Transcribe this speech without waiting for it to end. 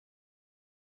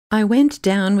I went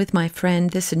down with my friend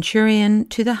the centurion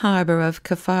to the harbour of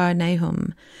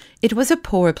Capharnaum. It was a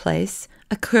poor place,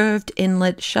 a curved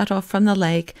inlet shut off from the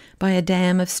lake by a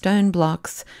dam of stone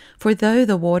blocks, for though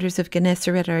the waters of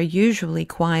Gennesaret are usually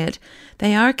quiet,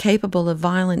 they are capable of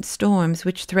violent storms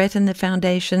which threaten the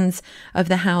foundations of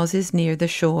the houses near the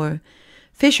shore.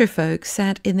 Fisherfolk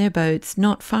sat in their boats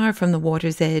not far from the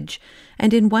water's edge,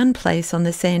 and in one place on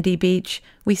the sandy beach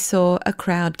we saw a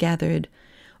crowd gathered.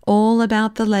 All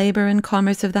about the labour and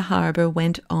commerce of the harbour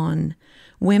went on.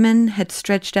 Women had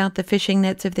stretched out the fishing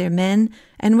nets of their men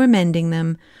and were mending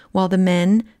them, while the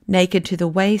men, naked to the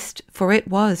waist, for it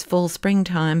was full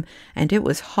springtime, and it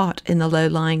was hot in the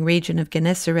low-lying region of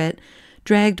Gennesaret,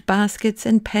 dragged baskets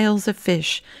and pails of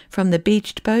fish from the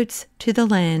beached boats to the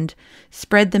land,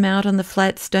 spread them out on the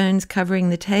flat stones covering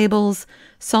the tables,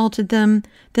 salted them,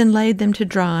 then laid them to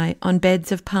dry on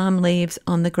beds of palm leaves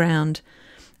on the ground.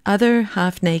 Other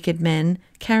half-naked men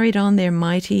carried on their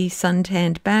mighty,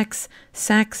 sun-tanned backs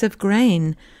sacks of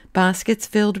grain, baskets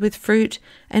filled with fruit,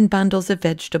 and bundles of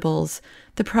vegetables,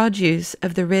 the produce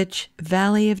of the rich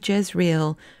valley of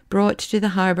Jezreel, brought to the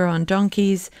harbour on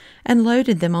donkeys, and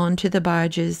loaded them on to the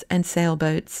barges and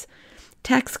sailboats.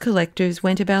 Tax collectors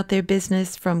went about their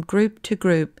business from group to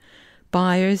group.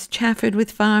 Buyers chaffered with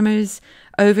farmers,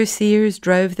 overseers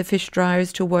drove the fish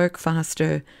dryers to work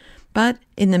faster. But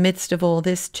in the midst of all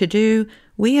this to-do,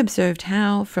 we observed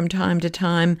how, from time to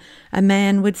time, a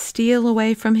man would steal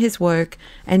away from his work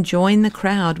and join the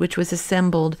crowd which was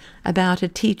assembled about a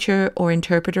teacher or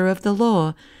interpreter of the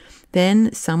law.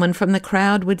 Then someone from the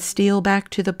crowd would steal back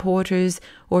to the porters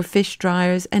or fish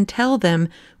dryers and tell them,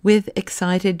 with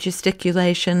excited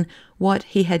gesticulation, what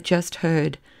he had just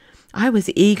heard. I was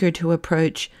eager to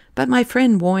approach, but my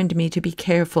friend warned me to be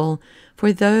careful,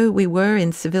 for though we were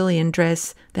in civilian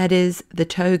dress, that is, the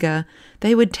toga,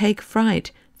 they would take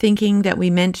fright, thinking that we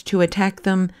meant to attack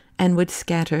them, and would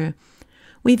scatter.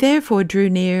 We therefore drew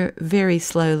near very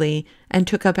slowly, and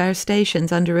took up our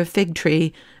stations under a fig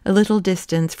tree, a little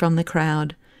distance from the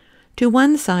crowd. To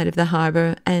one side of the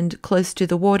harbour, and close to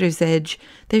the water's edge,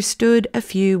 there stood a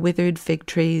few withered fig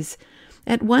trees.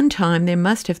 At one time there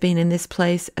must have been in this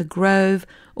place a grove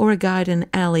or a garden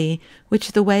alley,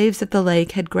 which the waves of the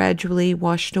lake had gradually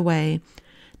washed away.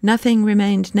 Nothing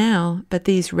remained now but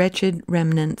these wretched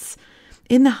remnants.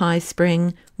 In the high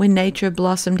spring, when nature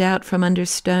blossomed out from under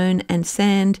stone and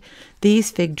sand,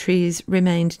 these fig trees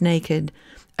remained naked.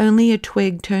 Only a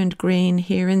twig turned green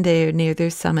here and there near their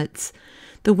summits.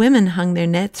 The women hung their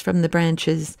nets from the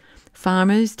branches.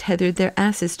 Farmers tethered their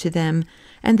asses to them,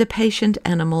 and the patient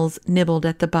animals nibbled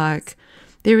at the bark.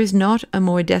 There is not a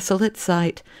more desolate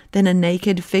sight than a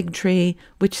naked fig tree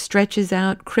which stretches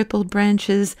out crippled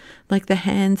branches like the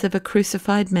hands of a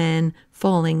crucified man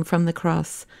falling from the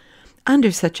cross.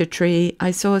 Under such a tree I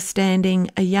saw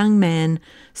standing a young man,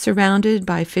 surrounded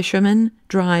by fishermen,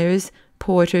 dryers,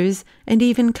 porters, and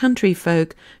even country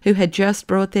folk who had just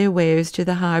brought their wares to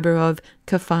the harbour of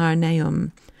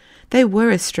Capharnaum. They were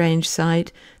a strange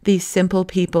sight, these simple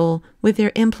people, with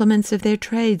their implements of their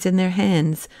trades in their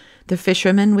hands, the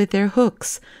fishermen with their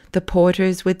hooks, the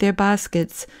porters with their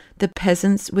baskets, the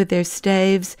peasants with their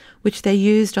staves, which they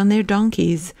used on their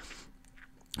donkeys.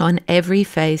 On every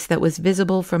face that was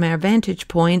visible from our vantage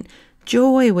point,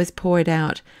 joy was poured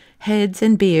out. Heads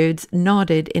and beards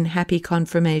nodded in happy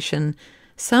confirmation.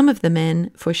 Some of the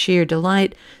men, for sheer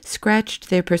delight, scratched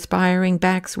their perspiring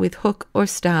backs with hook or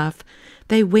staff.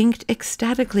 They winked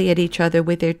ecstatically at each other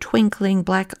with their twinkling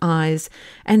black eyes,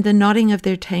 and the nodding of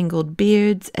their tangled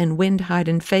beards and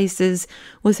wind-hardened faces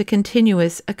was a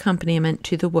continuous accompaniment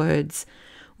to the words.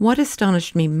 What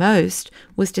astonished me most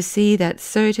was to see that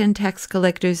certain tax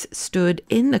collectors stood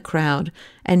in the crowd,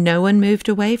 and no one moved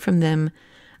away from them.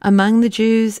 Among the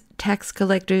Jews, tax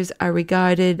collectors are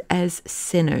regarded as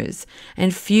sinners,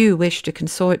 and few wish to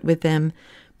consort with them.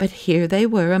 But here they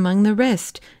were among the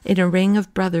rest, in a ring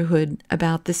of brotherhood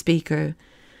about the speaker.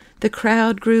 The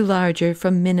crowd grew larger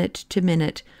from minute to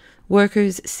minute.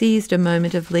 Workers seized a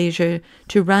moment of leisure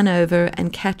to run over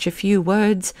and catch a few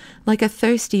words, like a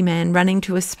thirsty man running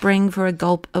to a spring for a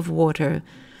gulp of water.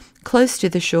 Close to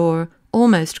the shore,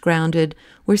 almost grounded,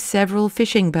 were several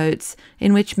fishing boats,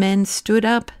 in which men stood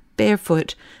up,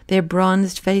 barefoot, their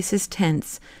bronzed faces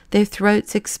tense, their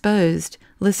throats exposed,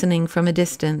 listening from a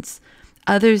distance.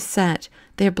 Others sat,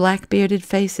 their black-bearded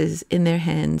faces in their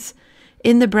hands.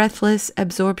 In the breathless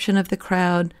absorption of the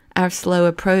crowd, our slow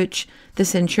approach, the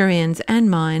centurion's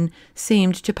and mine,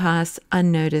 seemed to pass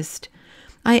unnoticed.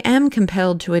 I am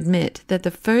compelled to admit that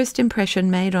the first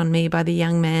impression made on me by the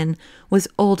young man was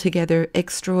altogether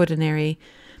extraordinary.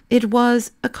 It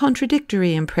was a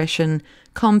contradictory impression,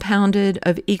 compounded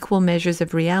of equal measures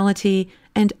of reality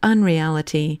and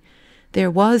unreality.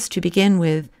 There was, to begin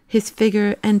with, his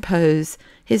figure and pose,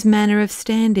 his manner of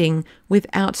standing with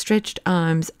outstretched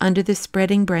arms under the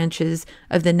spreading branches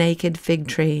of the naked fig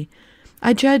tree.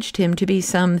 I judged him to be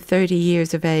some 30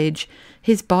 years of age.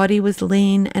 His body was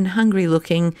lean and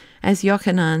hungry-looking, as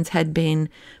Yochanan's had been,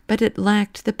 but it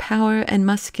lacked the power and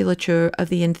musculature of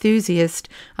the enthusiast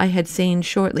I had seen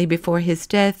shortly before his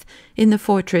death in the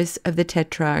fortress of the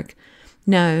Tetrarch.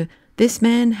 No, this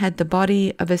man had the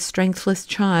body of a strengthless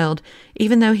child,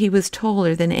 even though he was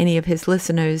taller than any of his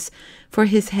listeners, for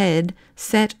his head,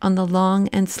 set on the long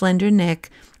and slender neck,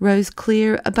 rose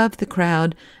clear above the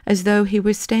crowd as though he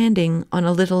were standing on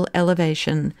a little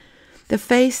elevation. The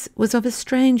face was of a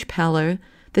strange pallor,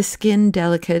 the skin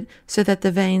delicate so that the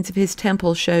veins of his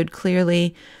temple showed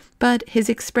clearly, but his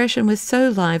expression was so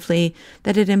lively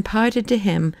that it imparted to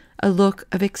him a look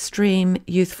of extreme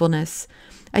youthfulness.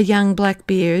 A young black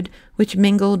beard, which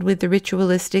mingled with the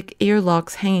ritualistic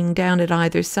earlocks hanging down at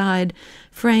either side,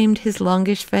 framed his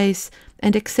longish face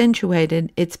and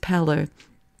accentuated its pallor.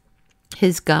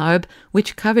 His garb,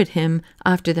 which covered him,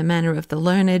 after the manner of the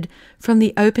learned, from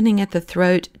the opening at the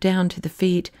throat down to the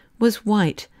feet, was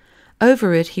white.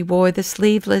 Over it he wore the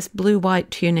sleeveless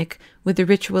blue-white tunic with the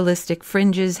ritualistic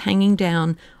fringes hanging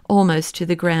down almost to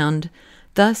the ground.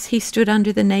 Thus he stood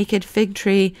under the naked fig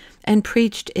tree and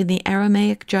preached in the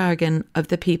Aramaic jargon of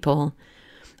the people.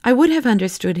 I would have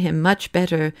understood him much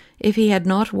better if he had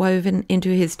not woven into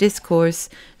his discourse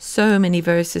so many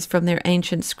verses from their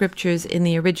ancient scriptures in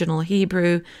the original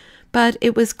Hebrew, but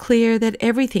it was clear that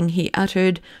everything he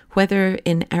uttered, whether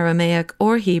in Aramaic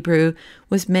or Hebrew,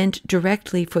 was meant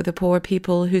directly for the poor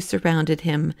people who surrounded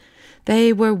him.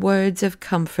 They were words of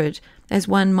comfort, as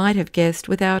one might have guessed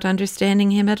without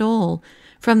understanding him at all,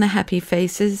 from the happy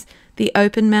faces, the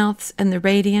open mouths, and the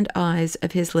radiant eyes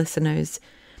of his listeners.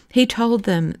 He told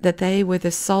them that they were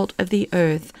the salt of the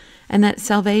earth, and that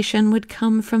salvation would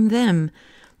come from them.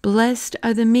 "Blessed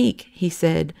are the meek," he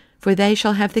said, "for they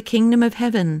shall have the kingdom of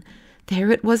heaven."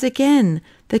 There it was again,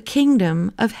 the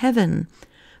kingdom of heaven.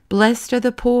 "Blessed are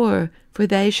the poor, for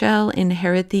they shall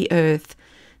inherit the earth."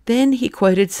 Then he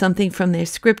quoted something from their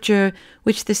scripture,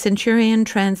 which the centurion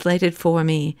translated for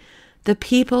me. "The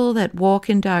people that walk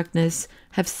in darkness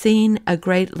have seen a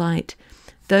great light.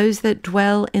 Those that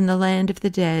dwell in the land of the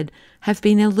dead have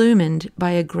been illumined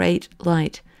by a great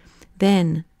light."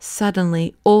 Then,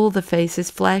 suddenly, all the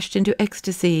faces flashed into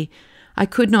ecstasy. I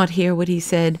could not hear what he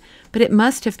said, but it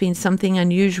must have been something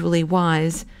unusually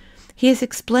wise. "He is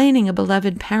explaining a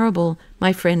beloved parable,"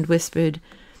 my friend whispered.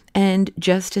 And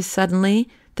just as suddenly,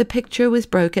 the picture was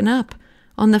broken up.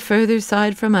 On the further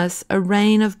side from us, a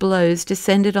rain of blows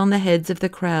descended on the heads of the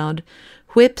crowd.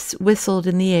 Whips whistled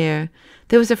in the air.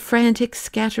 There was a frantic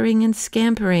scattering and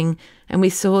scampering, and we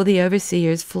saw the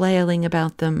overseers flailing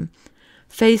about them.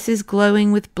 Faces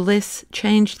glowing with bliss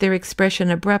changed their expression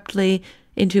abruptly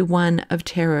into one of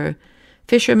terror.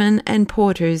 Fishermen and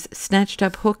porters snatched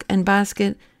up hook and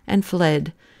basket and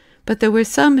fled. But there were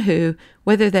some who,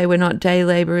 whether they were not day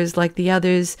laborers like the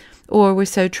others, or were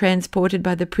so transported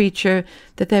by the preacher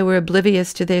that they were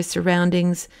oblivious to their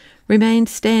surroundings, remained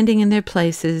standing in their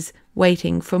places,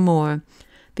 waiting for more.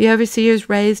 The overseers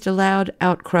raised a loud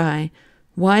outcry.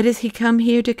 "Why does he come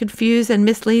here to confuse and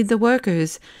mislead the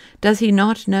workers? Does he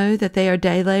not know that they are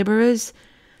day laborers?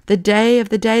 The day of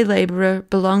the day laborer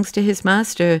belongs to his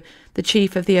master," the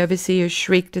chief of the overseers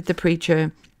shrieked at the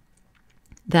preacher.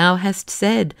 "Thou hast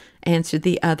said," answered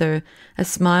the other, a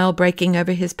smile breaking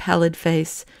over his pallid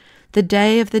face. "The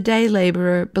day of the day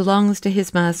laborer belongs to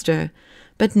his master.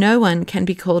 But no one can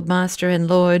be called master and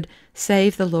lord,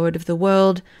 save the Lord of the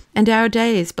world, and our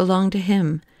days belong to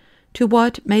him. To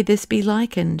what may this be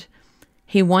likened?"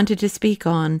 He wanted to speak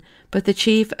on, but the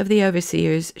chief of the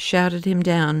overseers shouted him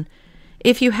down.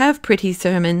 "If you have pretty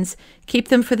sermons, keep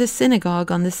them for the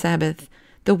synagogue on the Sabbath.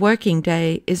 The working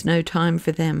day is no time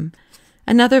for them."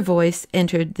 Another voice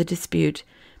entered the dispute.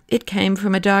 It came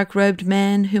from a dark-robed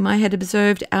man whom I had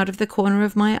observed out of the corner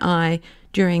of my eye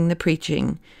during the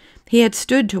preaching. He had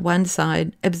stood to one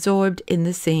side, absorbed in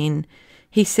the scene.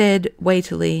 He said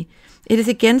weightily, "It is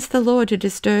against the law to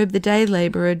disturb the day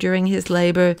laborer during his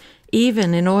labor,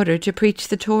 even in order to preach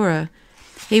the Torah."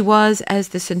 He was, as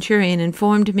the centurion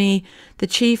informed me, the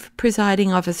chief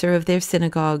presiding officer of their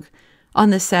synagogue. On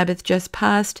the Sabbath just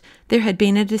past, there had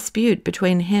been a dispute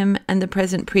between him and the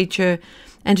present preacher,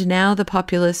 and now the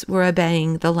populace were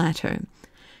obeying the latter.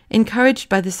 Encouraged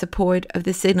by the support of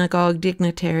the synagogue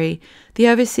dignitary, the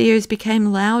overseers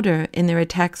became louder in their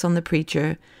attacks on the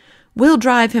preacher. "We'll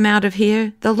drive him out of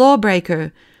here, the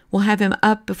lawbreaker! will have him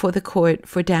up before the court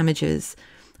for damages.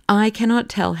 I cannot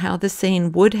tell how the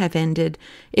scene would have ended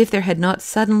if there had not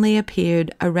suddenly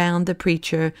appeared around the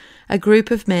preacher a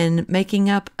group of men making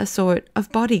up a sort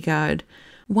of bodyguard.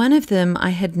 One of them I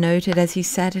had noted as he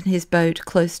sat in his boat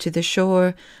close to the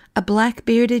shore, a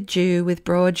black-bearded Jew with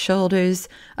broad shoulders,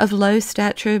 of low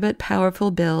stature but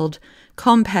powerful build,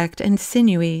 compact and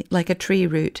sinewy like a tree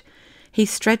root. He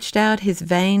stretched out his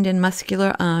veined and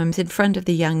muscular arms in front of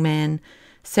the young man.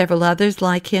 Several others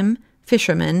like him,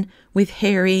 fishermen, with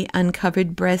hairy,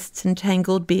 uncovered breasts and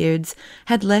tangled beards,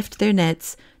 had left their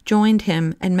nets, joined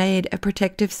him, and made a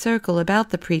protective circle about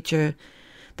the preacher.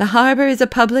 "The harbor is a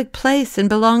public place and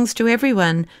belongs to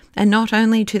everyone, and not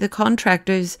only to the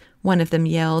contractors," one of them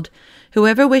yelled.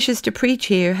 "Whoever wishes to preach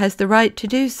here has the right to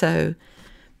do so."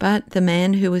 But the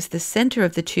man who was the center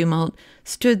of the tumult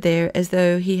stood there as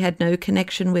though he had no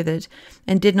connection with it,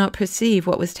 and did not perceive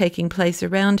what was taking place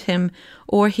around him,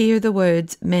 or hear the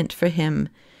words meant for him.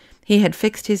 He had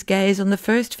fixed his gaze on the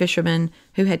first fisherman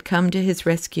who had come to his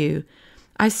rescue.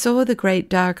 I saw the great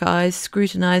dark eyes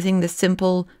scrutinizing the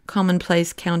simple,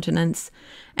 commonplace countenance,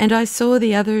 and I saw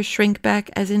the other shrink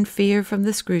back as in fear from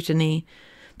the scrutiny.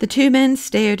 The two men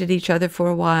stared at each other for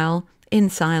a while, in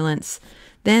silence.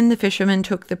 Then the fisherman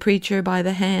took the preacher by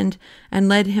the hand and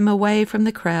led him away from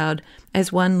the crowd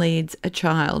as one leads a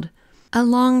child. A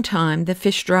long time the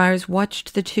fish dryers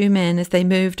watched the two men as they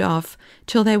moved off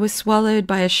till they were swallowed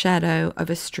by a shadow of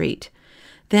a street.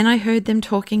 Then I heard them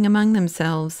talking among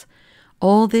themselves.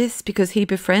 All this because he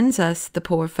befriends us, the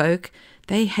poor folk.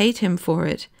 They hate him for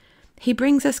it. He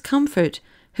brings us comfort.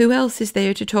 Who else is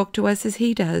there to talk to us as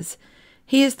he does?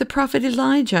 He is the prophet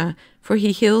Elijah, for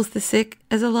he heals the sick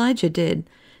as Elijah did.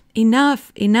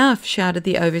 "Enough, enough," shouted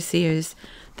the overseers.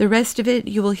 "The rest of it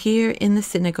you will hear in the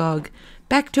synagogue.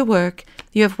 Back to work.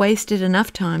 You have wasted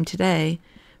enough time today."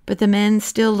 But the men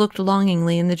still looked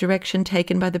longingly in the direction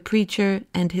taken by the preacher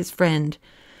and his friend.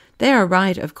 "They are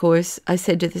right, of course," I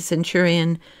said to the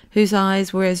centurion, whose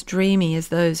eyes were as dreamy as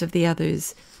those of the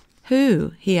others.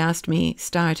 "Who?" he asked me,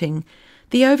 starting.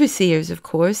 "The overseers, of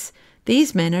course.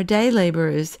 These men are day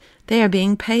laborers. They are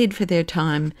being paid for their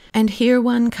time, and here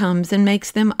one comes and makes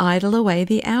them idle away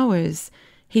the hours."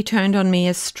 He turned on me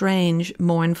a strange,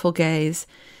 mournful gaze.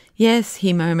 "Yes,"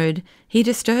 he murmured, "he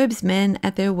disturbs men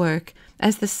at their work,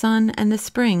 as the sun and the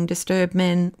spring disturb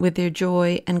men with their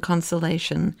joy and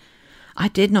consolation." I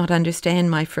did not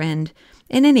understand my friend.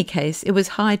 In any case, it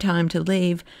was high time to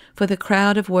leave, for the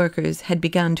crowd of workers had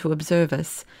begun to observe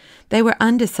us. They were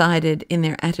undecided in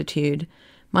their attitude.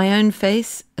 My own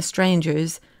face, a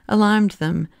stranger's, alarmed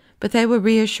them, but they were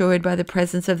reassured by the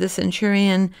presence of the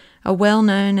centurion, a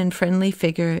well-known and friendly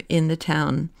figure in the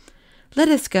town. "Let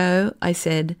us go," I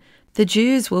said. "The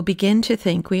Jews will begin to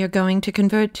think we are going to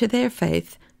convert to their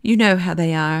faith. You know how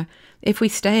they are. If we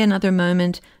stay another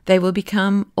moment, they will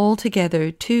become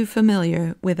altogether too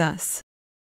familiar with us."